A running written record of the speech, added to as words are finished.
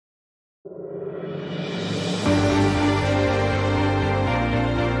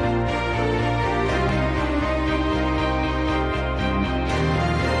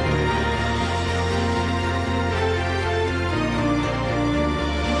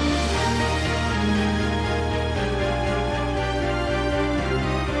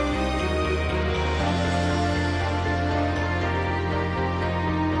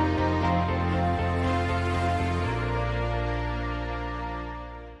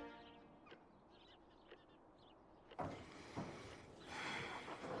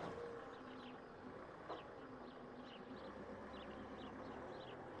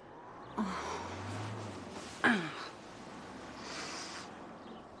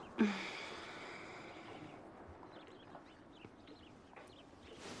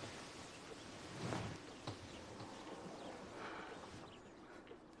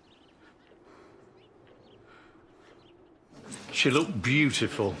She looked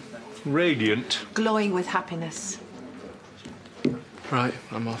beautiful, radiant. Glowing with happiness. Right,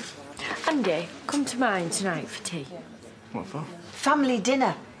 I'm off. Andy, come to mine tonight for tea. What for? Family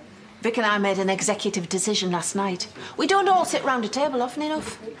dinner. Vic and I made an executive decision last night. We don't all sit round a table often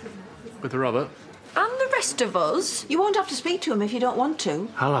enough. With Robert? And the rest of us? You won't have to speak to him if you don't want to.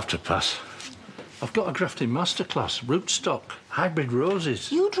 I'll have to pass. I've got a grafting masterclass, rootstock, hybrid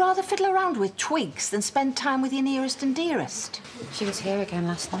roses. You'd rather fiddle around with twigs than spend time with your nearest and dearest. She was here again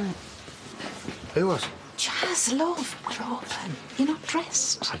last night. Who was? Chaz, love, we're open. You're not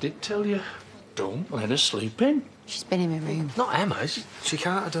dressed. I did tell you, don't let her sleep in. She's been in my room. Not Emma. She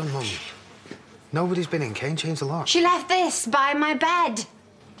can't have done, Mum. Nobody's been in. Kane changed the lock. She left this by my bed.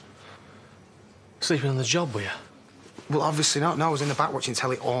 Sleeping on the job, were you? Well, obviously not. No, I was in the back watching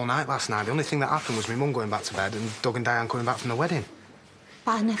telly all night last night. The only thing that happened was my mum going back to bed and Doug and Diane coming back from the wedding.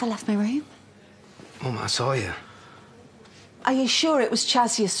 But I never left my room. Mum, I saw you. Are you sure it was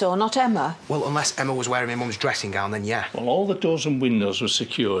Chaz you saw, not Emma? Well, unless Emma was wearing my mum's dressing gown, then yeah. Well, all the doors and windows were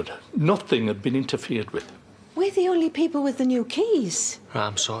secured. Nothing had been interfered with. We're the only people with the new keys. Right,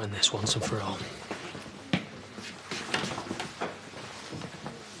 I'm sorting this once and for all.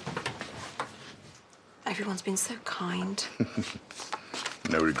 Everyone's been so kind.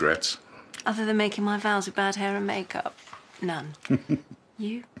 No regrets? Other than making my vows with bad hair and makeup. None.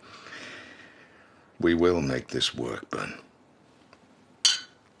 You? We will make this work, Bun.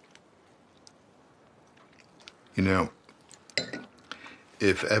 You know,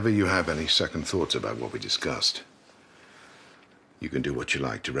 if ever you have any second thoughts about what we discussed, you can do what you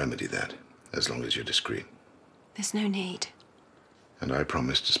like to remedy that, as long as you're discreet. There's no need. And I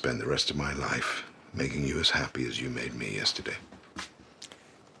promise to spend the rest of my life making you as happy as you made me yesterday.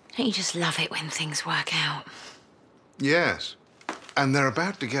 Don't you just love it when things work out? Yes. And they're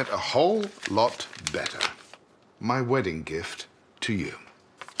about to get a whole lot better. My wedding gift to you.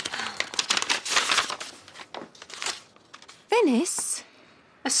 Venice?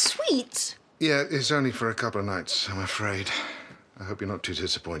 A sweet? Yeah, it's only for a couple of nights, I'm afraid. I hope you're not too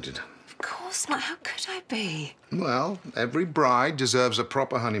disappointed. Of course not. How could I be? Well, every bride deserves a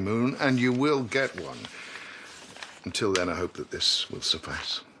proper honeymoon, and you will get one. Until then, I hope that this will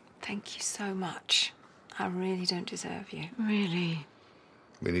suffice. Thank you so much. I really don't deserve you. Really?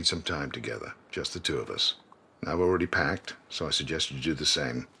 We need some time together, just the two of us. I've already packed, so I suggest you do the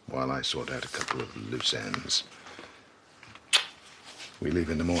same while I sort out a couple of loose ends. We leave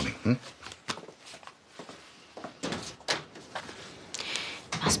in the morning,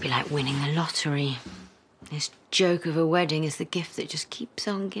 Must be like winning the lottery. This joke of a wedding is the gift that just keeps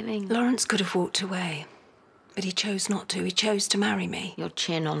on giving. Lawrence could have walked away, but he chose not to. He chose to marry me. Your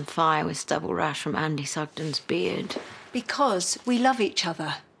chin on fire with stubble rash from Andy Sugden's beard. Because we love each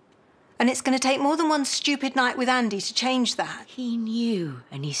other. And it's going to take more than one stupid night with Andy to change that. He knew,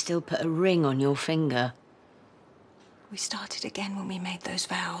 and he still put a ring on your finger. We started again when we made those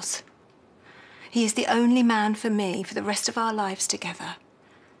vows. He is the only man for me for the rest of our lives together.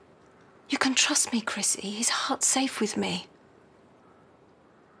 You can trust me, Chrissy. His heart's safe with me.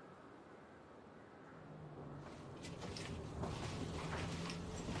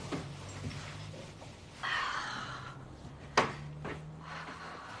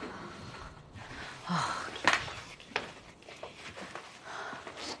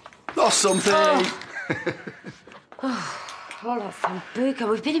 Lost something. Hola, Sambuca.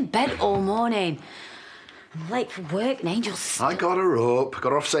 We've been in bed all morning. I'm late for work and Angel's... I got her up,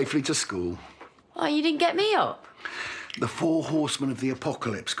 got her off safely to school. Oh, you didn't get me up? The 4 horsemen of the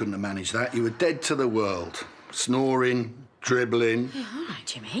apocalypse couldn't have managed that. You were dead to the world. Snoring, dribbling. Yeah, all right,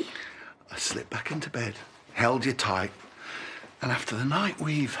 Jimmy. I slipped back into bed, held you tight, and after the night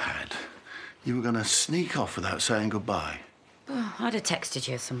we've had, you were going to sneak off without saying goodbye. Oh, I'd have texted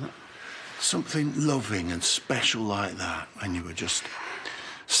you or something. Something loving and special like that, and you were just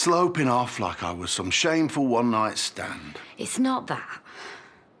sloping off like I was some shameful one-night stand. It's not that.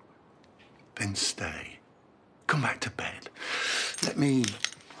 Then stay. Come back to bed. Let me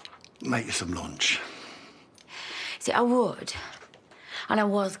make you some lunch. See, I would. And I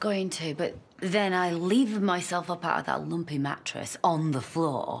was going to, but then I levered myself up out of that lumpy mattress on the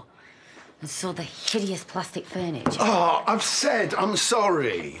floor and saw the hideous plastic furniture. Oh, I've said I'm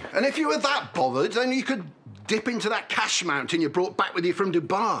sorry. And if you were that bothered, then you could dip into that cash mountain you brought back with you from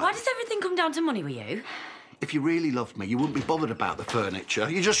Dubai. Why does everything come down to money with you? If you really loved me, you wouldn't be bothered about the furniture.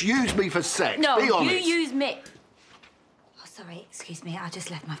 You just use me for sex. No, be honest. you use me. Oh, sorry, excuse me. I just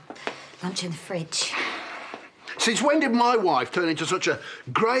left my lunch in the fridge. Since when did my wife turn into such a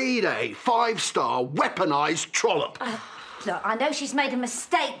grade A, 5-star, weaponised trollop? Look, I know she's made a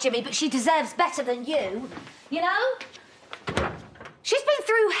mistake, Jimmy, but she deserves better than you. You know? She's been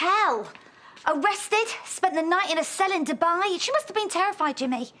through hell. Arrested, spent the night in a cell in Dubai. She must have been terrified,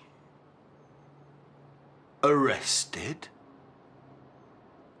 Jimmy. Arrested?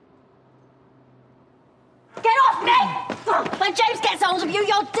 Get off me! When James gets hold of you,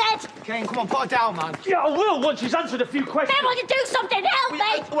 you're dead! Kane, come on, put her down, man. Yeah, I will once she's answered a few questions. Then will you do something? Help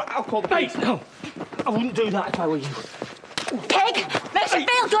me! I'll call the police. No, I wouldn't do that if I were you. Pig! Makes you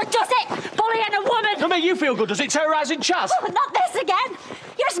feel good, does it? Bullying a woman! It'll make you feel good, does it? Terrorising Chaz? Oh, not this again!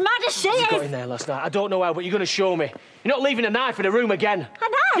 You're as mad as she You got in is! there last night. I don't know how, but you're going to show me. You're not leaving a knife in the room again. A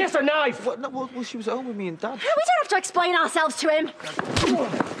knife? Yes, a knife! Well, no, well, she was at home with me and Dad. We don't have to explain ourselves to him.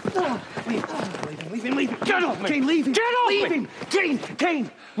 Leave him. Get off me! Kane, leave him. Get off leave me! him.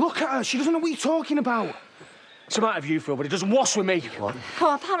 Kane, look at her. She doesn't know what you're talking about. It's a matter of you, Phil, but it doesn't wash with me. What?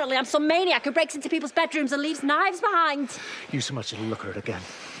 Oh, apparently I'm some maniac who breaks into people's bedrooms and leaves knives behind. You so much as look at it again.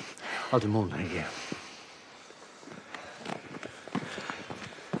 I'll do more than you.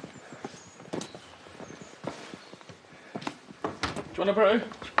 Do you want a brew?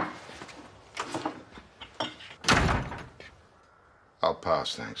 I'll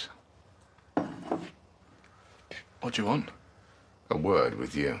pass, thanks. What do you want? A word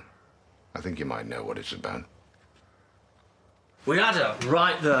with you. I think you might know what it's about. We had her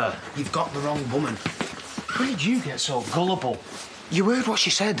right there. You've got the wrong woman. When did you get so gullible? You heard what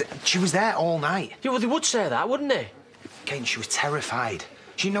she said. She was there all night. Yeah, well, they would say that, wouldn't they? Kane, she was terrified.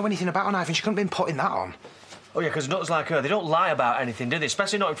 She didn't know anything about a knife and she couldn't have been putting that on. Oh, yeah, because nuts like her, they don't lie about anything, do they?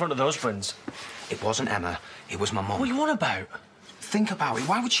 Especially not in front of their husbands. It wasn't Emma. It was my mum. What are you on about? Think about it.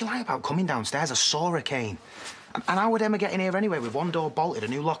 Why would she lie about coming downstairs? I saw her, Kane. And how would Emma get in here anyway with one door bolted, a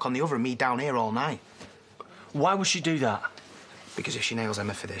new lock on the other, and me down here all night? Why would she do that? Because if she nails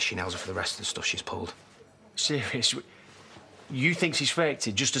Emma for this, she nails her for the rest of the stuff she's pulled. Serious? You think she's faked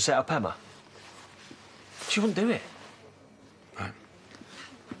it just to set up Emma? She wouldn't do it. Right.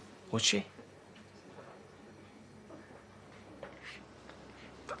 Would she?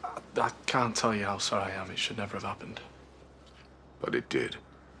 I can't tell you how sorry I am. It should never have happened. But it did.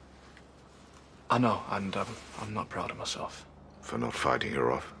 I know, and I'm not proud of myself. For not fighting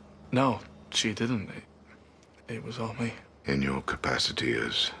her off. No, she didn't. It was all me. In your capacity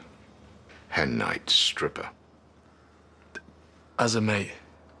as hen night stripper. As a mate,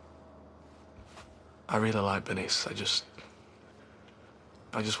 I really like Bernice. I just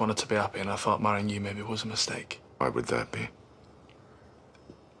wanted to be happy, and I thought marrying you maybe was a mistake. Why would that be?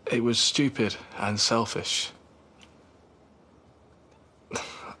 It was stupid and selfish.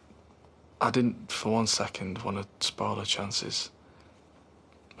 I didn't, for 1 second, want to spoil her chances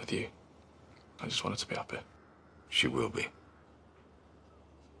with you. I just wanted to be happy. She will be.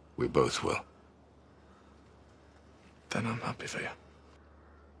 We both will. Then I'm happy for you.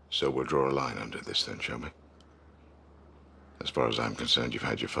 So we'll draw a line under this then, shall we? As far as I'm concerned, you've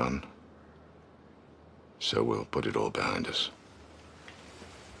had your fun. So we'll put it all behind us.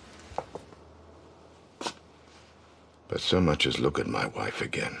 But so much as look at my wife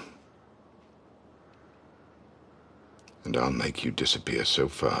again. And I'll make you disappear so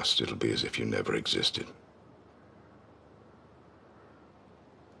fast, it'll be as if you never existed.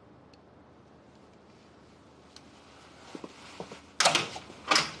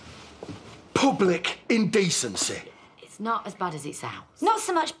 Public indecency. It's not as bad as it sounds. Not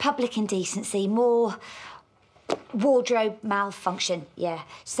so much public indecency, more wardrobe malfunction, yeah.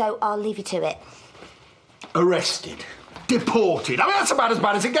 So I'll leave you to it. Arrested. Deported. I mean, that's about as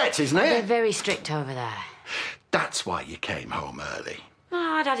bad as it gets, isn't They're it? very strict over there. That's why you came home early. Oh,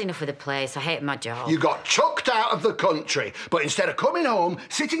 I'd had enough of the place. I hated my job. You got chucked out of the country, but instead of coming home,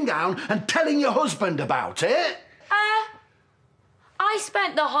 sitting down and telling your husband about it... I I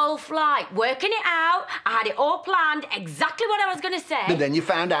spent the whole flight working it out. I had it all planned, exactly what I was going to say. But then you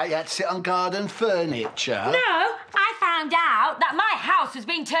found out you had to sit on garden furniture. No, I found out that my house was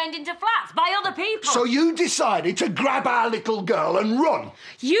being turned into flats by other people. So you decided to grab our little girl and run?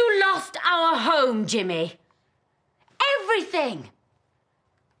 You lost our home, Jimmy. Everything.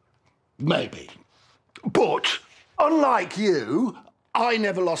 Maybe. But, unlike you, I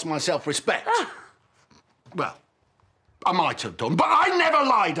never lost my self-respect. Well, I might have done, but I never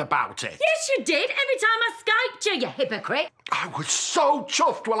lied about it. Yes, you did. Every time I Skyped you, you hypocrite. I was so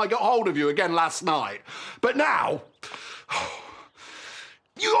chuffed when I got hold of you again last night. But now,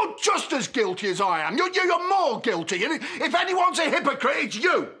 you're just as guilty as I am. You're more guilty. And if anyone's a hypocrite, it's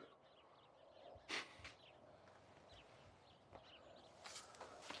you.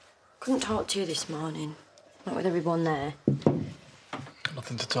 Couldn't talk to you this morning. Not with everyone there.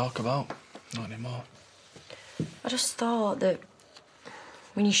 Nothing to talk about. Not anymore. I just thought that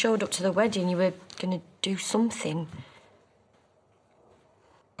when you showed up to the wedding, you were going to do something.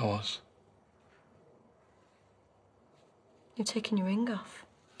 I was. You're taking your ring off.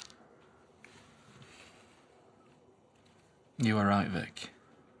 You were right, Vic.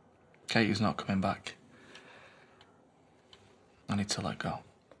 Katie's not coming back. I need to let go.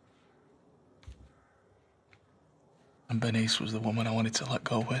 And Bernice was the woman I wanted to let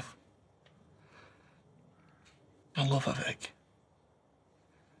go with. I love her, Vic.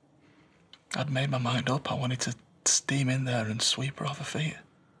 I'd made my mind up. I wanted to steam in there and sweep her off her feet.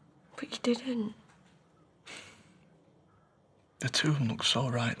 But you didn't. The two of them looked so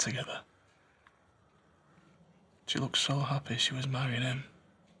right together. She looked so happy she was marrying him.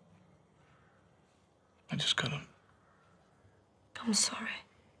 I just couldn't. I'm sorry.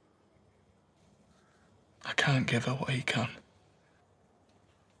 I can't give her what he can.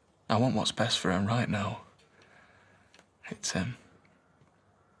 I want what's best for him right now. It's him.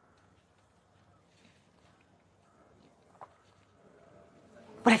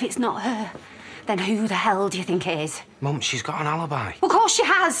 But if it's not her, then who the hell do you think it is? Mum, she's got an alibi. Of course she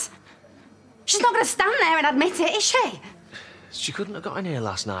has. She's not going to stand there and admit it, is she? She couldn't have got in here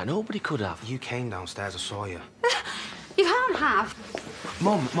last night. Nobody could have. You came downstairs, I saw you. You can't have.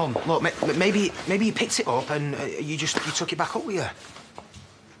 Mum, look, maybe you picked it up and you took it back up with you.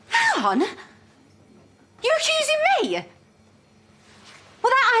 Hang on. You're accusing me?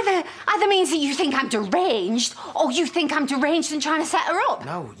 Well, that either means that you think I'm deranged, or you think I'm deranged and trying to set her up.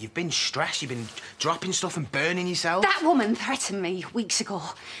 No, you've been stressed. You've been dropping stuff and burning yourself. That woman threatened me weeks ago.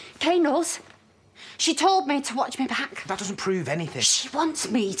 Kay knows. She told me to watch me back. That doesn't prove anything. She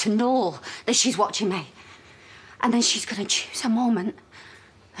wants me to know that she's watching me. And then she's going to choose a moment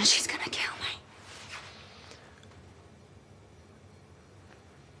and she's going to kill me.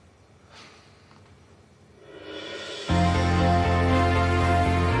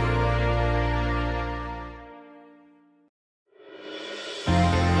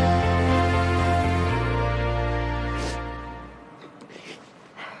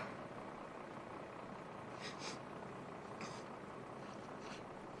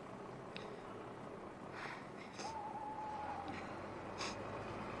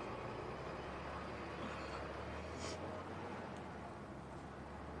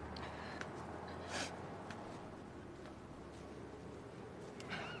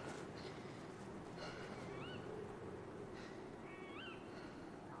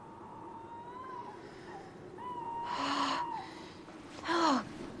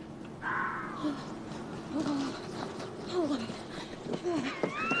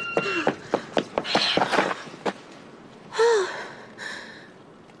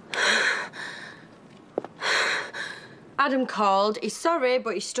 Adam called. He's sorry,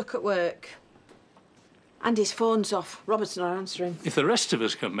 but he's stuck at work. And his phone's off. Robert's not answering. If the rest of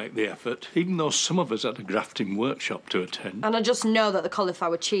us can make the effort, even though some of us had a grafting workshop to attend. And I just know that the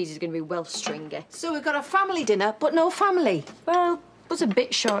cauliflower cheese is going to be well stringy. So we've got a family dinner, but no family. Well, it was a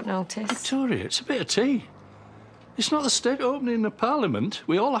bit short notice. Victoria, it's a bit of tea. It's not the state opening of Parliament.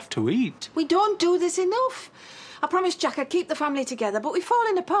 We all have to eat. We don't do this enough. I promised Jack I'd keep the family together, but we're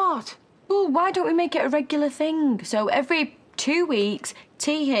falling apart. Well, why don't we make it a regular thing? So every 2 weeks,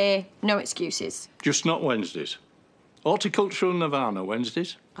 tea here, no excuses. Just not Wednesdays. Horticultural Nirvana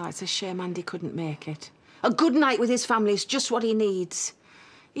Wednesdays. Oh, it's a shame Andy couldn't make it. A good night with his family is just what he needs.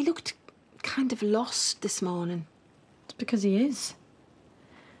 He looked kind of lost this morning. It's because he is.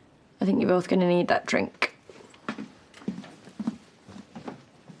 I think you're both going to need that drink.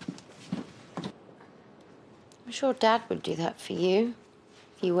 I'm sure Dad would do that for you.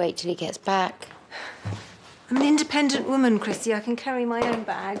 If you wait till he gets back. I'm an independent woman, Chrissy. I can carry my own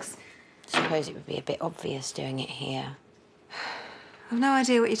bags. I suppose it would be a bit obvious doing it here. I've no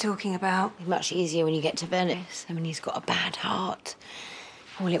idea what you're talking about. It's much easier when you get to Venice. I mean, he's got a bad heart.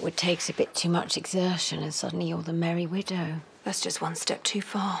 All it would take is a bit too much exertion and suddenly you're the merry widow. That's just one step too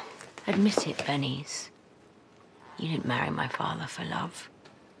far. Admit it, Bernice. You didn't marry my father for love.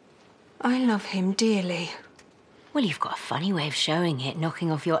 I love him dearly. Well, you've got a funny way of showing it,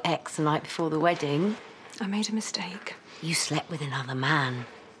 knocking off your ex the night before the wedding. I made a mistake. You slept with another man.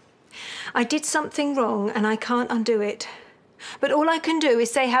 I did something wrong and I can't undo it. But all I can do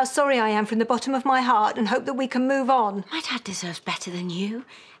is say how sorry I am from the bottom of my heart and hope that we can move on. My dad deserves better than you.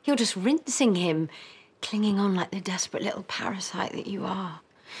 You're just rinsing him, clinging on like the desperate little parasite that you are.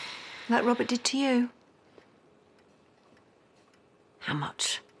 Like Robert did to you. How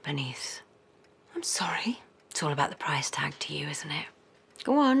much, Bernice? I'm sorry. It's all about the price tag to you, isn't it?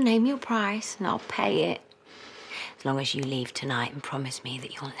 Go on, name your price and I'll pay it. As long as you leave tonight and promise me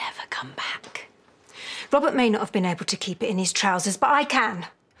that you'll never come back. Robert may not have been able to keep it in his trousers, but I can.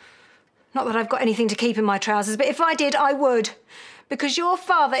 Not that I've got anything to keep in my trousers, but if I did, I would. Because your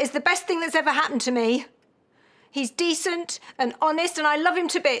father is the best thing that's ever happened to me. He's decent and honest, and I love him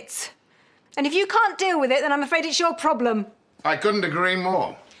to bits. And if you can't deal with it, then I'm afraid it's your problem. I couldn't agree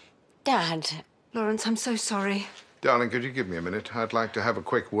more. Dad. Lawrence, I'm so sorry. Darling, could you give me a minute? I'd like to have a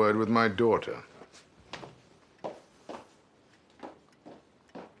quick word with my daughter.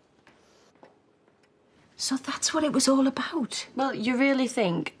 So that's what it was all about? Well, you really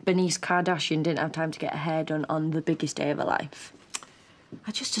think Bernice Kardashian didn't have time to get her hair done on the biggest day of her life?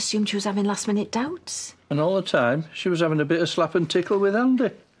 I just assumed she was having last-minute doubts. And all the time, she was having a bit of slap and tickle with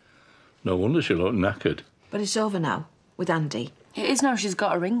Andy. No wonder she looked knackered. But it's over now, with Andy. It is now she's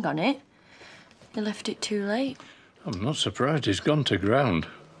got a ring on it. You left it too late. I'm not surprised he's gone to ground.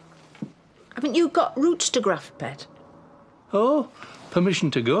 Haven't you got roots to graft, Pet? Oh, permission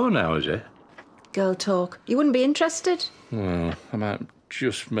to go now, is it? Girl talk. You wouldn't be interested? Well, I might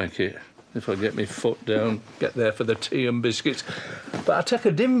just make it if I get my foot down, get there for the tea and biscuits. But I take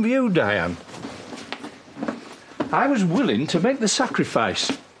a dim view, Diane. I was willing to make the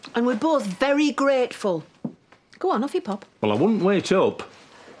sacrifice. And we're both very grateful. Go on, off you pop. Well, I wouldn't wait up.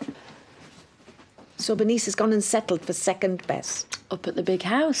 So Bernice has gone and settled for second best. Up at the big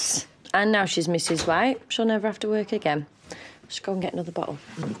house. And now she's Mrs. White. She'll never have to work again. Just go and get another bottle.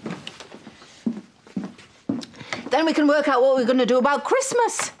 Then we can work out what we're going to do about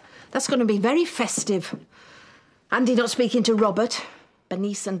Christmas. That's going to be very festive. Andy not speaking to Robert,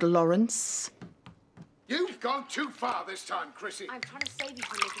 Bernice and Lawrence. You've gone too far this time, Chrissy. I'm trying to save you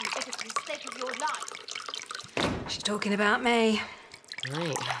from making the biggest mistake of your life. She's talking about me.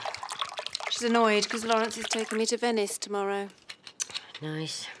 Right. She's annoyed because Lawrence is taking me to Venice tomorrow.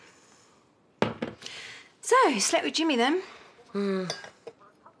 Nice. So, you slept with Jimmy then? And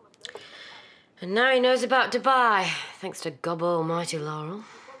now he knows about Dubai, thanks to God Almighty Laurel.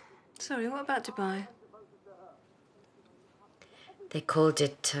 Sorry, what about Dubai? They called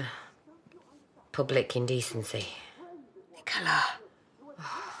it public indecency. Nicola.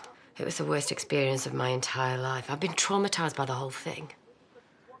 It was the worst experience of my entire life. I've been traumatised by the whole thing.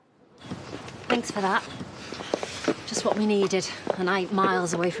 Thanks for that. Just what we needed. A night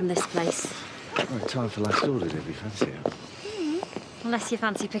miles away from this place. Right, time for last order, if you fancy it. Unless you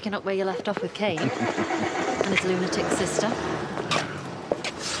fancy picking up where you left off with Kane and his lunatic sister.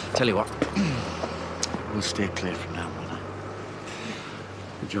 Tell you what, we'll stay clear from that one.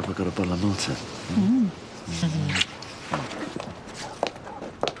 Good job I got a bottle of Malta.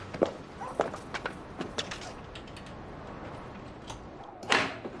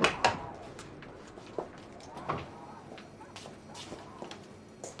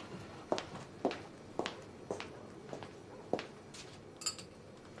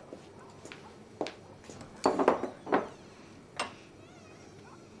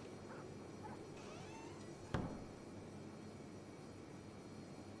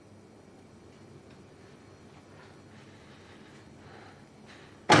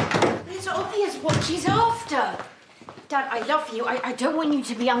 It's obvious what she's after. Dad, I love you. I don't want you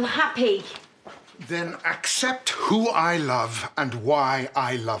to be unhappy. Then accept who I love and why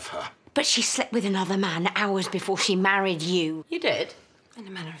I love her. But she slept with another man hours before she married you. You did? In a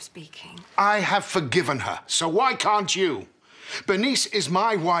manner of speaking. I have forgiven her, so why can't you? Bernice is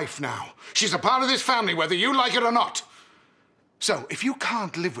my wife now. She's a part of this family, whether you like it or not. So, if you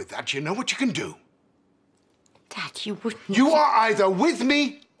can't live with that, you know what you can do? Dad, you wouldn't... You are either with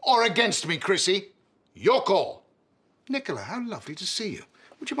me or against me, Chrissy. Your call. Nicola, how lovely to see you.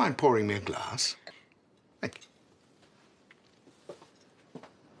 Would you mind pouring me a glass? Thank you.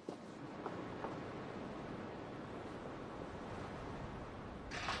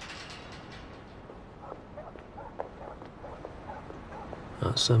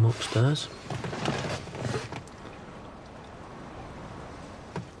 That's them upstairs.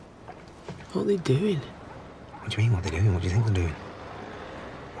 What are they doing? What do you mean, what they're doing? What do you think they're doing?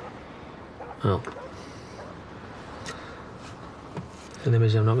 Well, it's an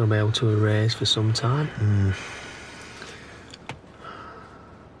image I'm not going to be able to erase for some time.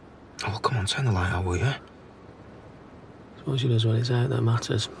 Oh, come on, turn the light out, will you? Suppose she does when it's out that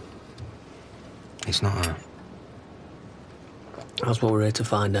matters. It's not out. That's what we're here to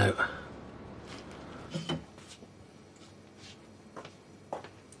find out.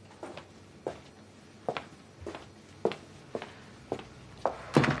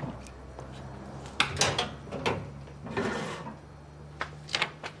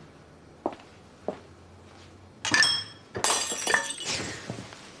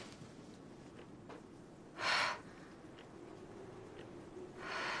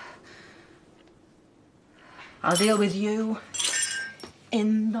 I'll deal with you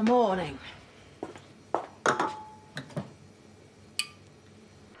in the morning.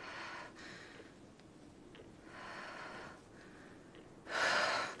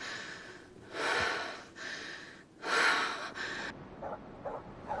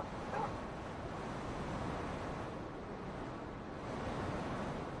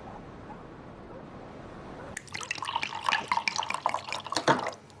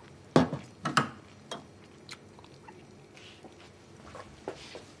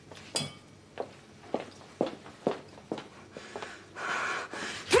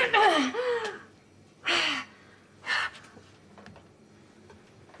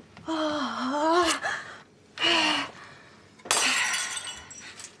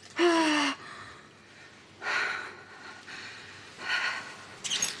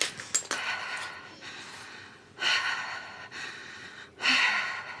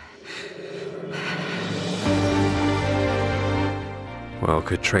 Well,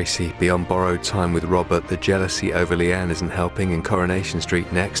 could Tracy be on borrowed time with Robert? The jealousy over Leanne isn't helping in Coronation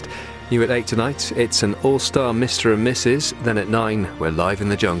Street next. New at 8 tonight, it's an all-star Mr. and Mrs. Then at 9, we're live in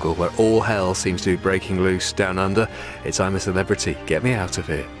the jungle, where all hell seems to be breaking loose down under. It's I'm a Celebrity. Get me out of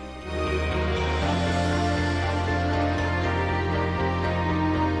here.